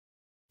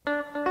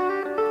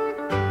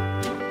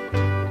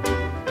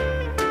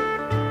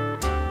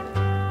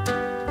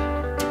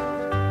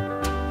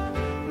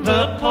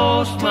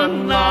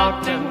postman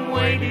knocked and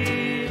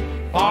waited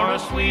for a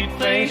sweet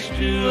face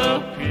to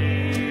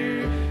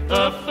appear,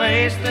 a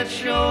face that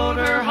showed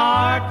her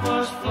heart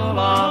was full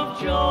of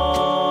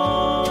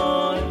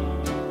joy.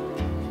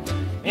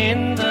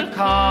 In the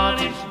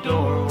cottage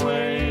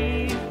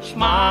doorway,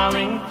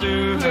 smiling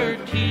through her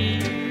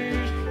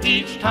tears,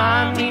 each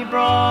time he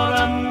brought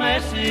a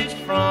message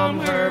from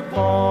her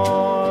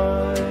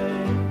boy.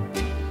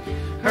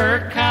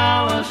 Her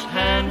callous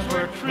hands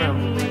were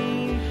trembling,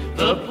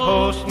 the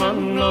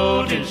postman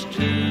noticed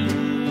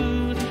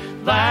too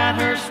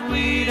that her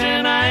sweet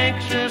and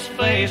anxious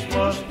face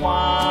was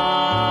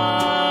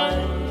white.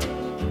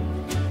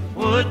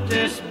 Would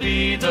this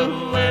be the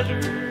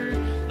letter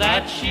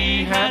that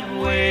she had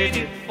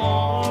waited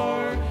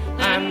for?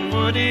 And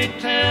would it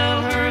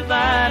tell her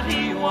that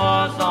he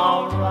was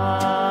all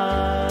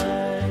right?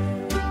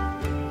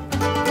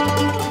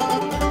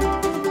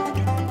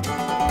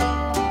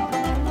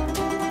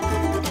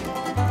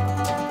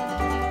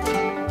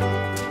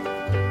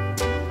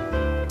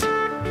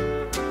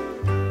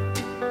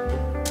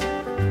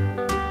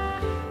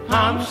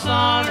 I'm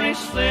sorry,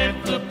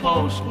 said the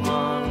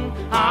postman,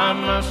 I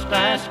must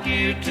ask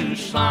you to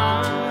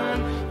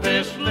sign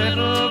this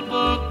little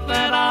book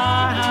that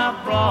I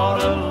have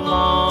brought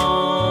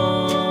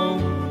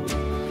along.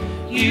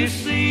 You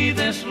see,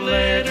 this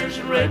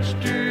letter's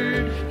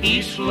registered.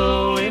 He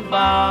slowly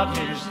bowed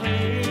his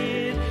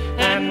head,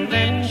 and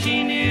then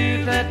she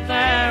knew that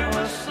there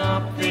was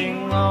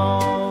something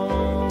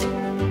wrong.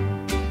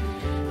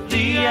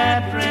 The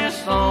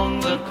address on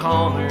the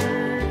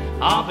corner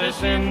of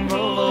this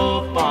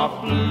envelope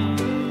of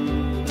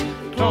blue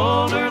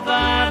told her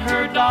that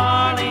her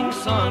darling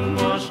son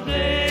was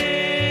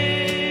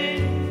dead,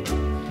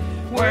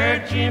 where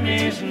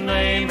Jimmy's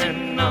name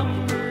and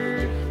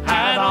number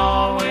had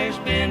always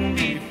been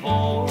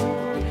before.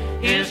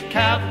 His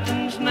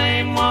captain's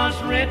name was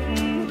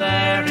written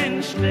there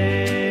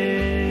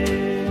instead.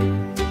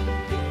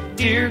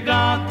 Dear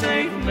God,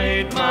 they've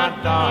made my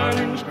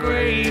darling's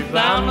grave,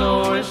 thou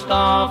knowest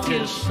of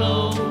his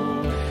soul.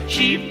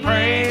 She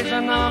prays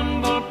an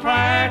humble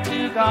prayer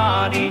to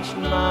God each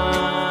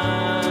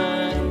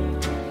night.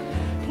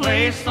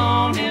 Place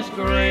on his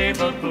grave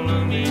a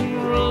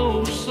blooming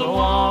rose so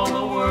all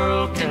the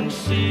world can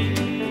see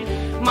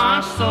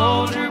my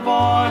soldier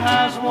boy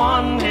has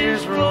won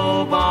his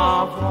robe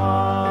of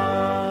white.